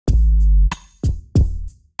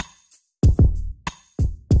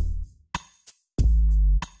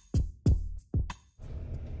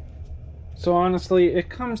So honestly, it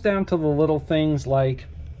comes down to the little things like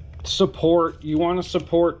support. You want to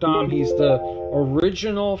support Dom. He's the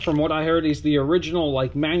original, from what I heard, he's the original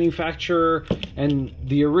like manufacturer and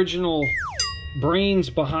the original brains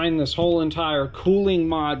behind this whole entire cooling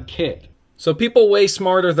mod kit. So people way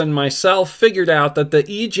smarter than myself figured out that the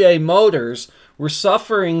EJ motors were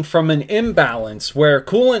suffering from an imbalance where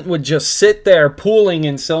coolant would just sit there pooling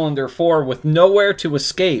in cylinder 4 with nowhere to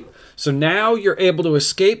escape. So now you're able to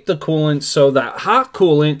escape the coolant so that hot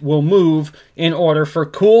coolant will move in order for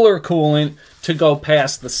cooler coolant to go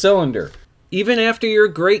past the cylinder. Even after your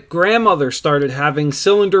great-grandmother started having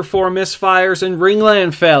cylinder 4 misfires and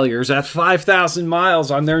ringland failures at 5,000 miles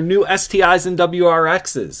on their new STIs and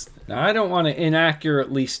WRXs. Now, I don't want to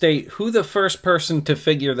inaccurately state who the first person to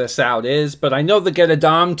figure this out is, but I know the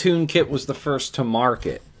Getadomtune kit was the first to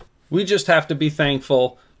market. We just have to be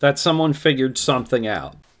thankful that someone figured something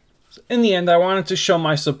out. In the end, I wanted to show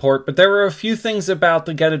my support, but there were a few things about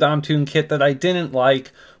the Getadomtune kit that I didn't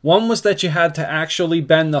like. One was that you had to actually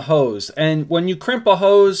bend the hose, and when you crimp a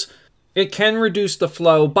hose, it can reduce the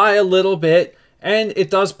flow by a little bit, and it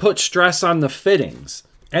does put stress on the fittings,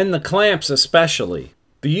 and the clamps especially.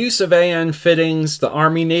 The use of AN fittings, the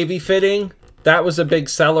Army-Navy fitting, that was a big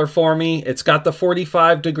seller for me. It's got the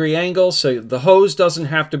 45-degree angle, so the hose doesn't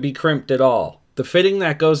have to be crimped at all. The fitting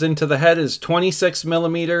that goes into the head is 26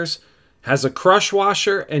 millimeters, has a crush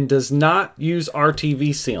washer, and does not use RTV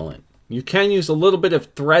sealant. You can use a little bit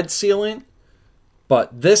of thread sealant,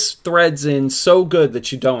 but this threads in so good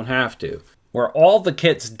that you don't have to. Where all the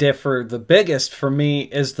kits differ, the biggest for me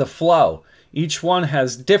is the flow. Each one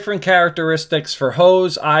has different characteristics for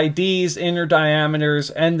hose, IDs, inner diameters,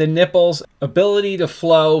 and the nipples' ability to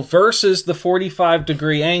flow versus the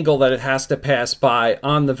 45-degree angle that it has to pass by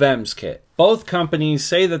on the VEMS kit. Both companies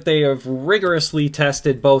say that they have rigorously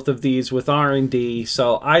tested both of these with R&D,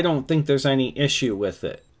 so I don't think there's any issue with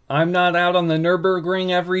it. I'm not out on the Nürburgring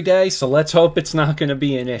every day, so let's hope it's not going to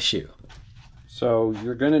be an issue. So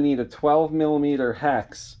you're going to need a 12mm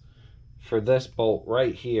hex for this bolt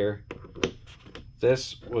right here.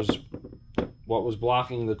 This was what was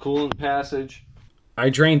blocking the coolant passage. I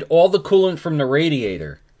drained all the coolant from the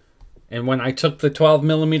radiator, and when I took the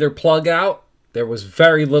 12mm plug out, there was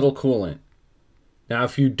very little coolant. Now,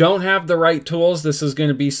 if you don't have the right tools, this is going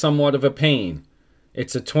to be somewhat of a pain.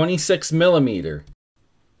 It's a 26mm.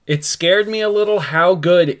 It scared me a little how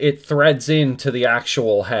good it threads into the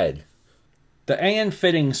actual head. The AN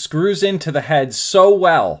fitting screws into the head so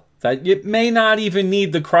well that it may not even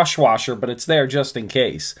need the crush washer, but it's there just in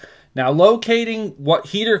case. Now, locating what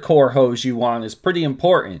heater core hose you want is pretty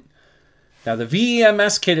important. Now, the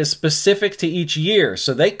VEMS kit is specific to each year,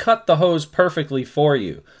 so they cut the hose perfectly for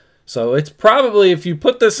you. So it's probably, if you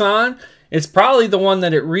put this on, it's probably the one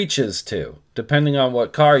that it reaches to, depending on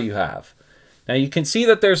what car you have. Now, you can see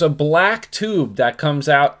that there's a black tube that comes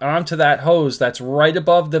out onto that hose that's right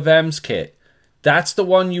above the VEMS kit. That's the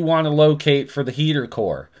one you want to locate for the heater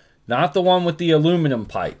core, not the one with the aluminum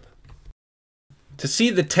pipe. To see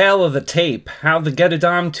the tail of the tape, how the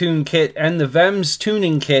Getadomtune kit and the VEMS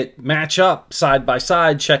Tuning kit match up side by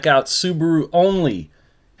side, check out Subaru Only.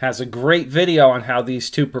 Has a great video on how these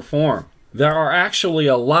two perform. There are actually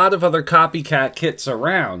a lot of other copycat kits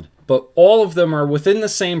around, but all of them are within the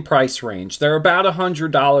same price range. They're about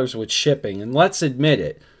 $100 with shipping, and let's admit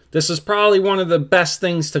it, this is probably one of the best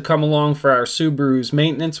things to come along for our Subarus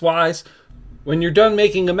maintenance-wise. When you're done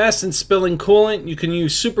making a mess and spilling coolant, you can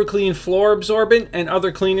use Super Clean Floor Absorbent and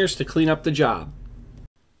other cleaners to clean up the job.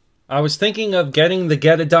 I was thinking of getting the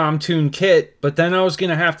Getadomtune kit, but then I was going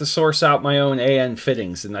to have to source out my own AN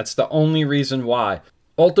fittings, and that's the only reason why.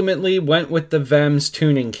 Ultimately, went with the VEMS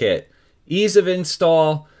Tuning kit. Ease of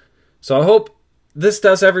install. So I hope this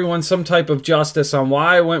does everyone some type of justice on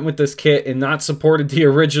why I went with this kit and not supported the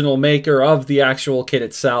original maker of the actual kit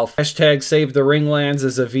itself. Hashtag save the ringlands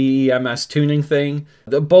is a VEMS tuning thing.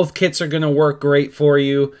 Both kits are going to work great for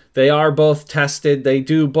you. They are both tested. They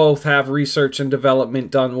do both have research and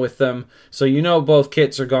development done with them. So you know both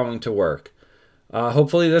kits are going to work.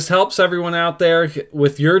 Hopefully this helps everyone out there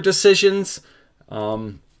with your decisions.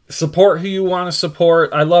 Support who you want to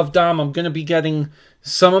support. I love Dom. I'm going to be getting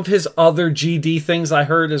some of his other GD things I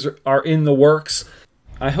heard are in the works.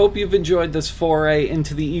 I hope you've enjoyed this foray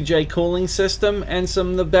into the EJ cooling system and some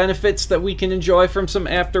of the benefits that we can enjoy from some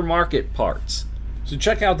aftermarket parts. So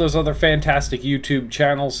check out those other fantastic YouTube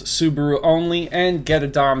channels, Subaru Only and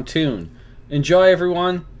Getadomtune. Enjoy,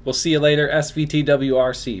 everyone. We'll see you later.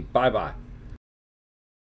 SVTWRC. Bye-bye.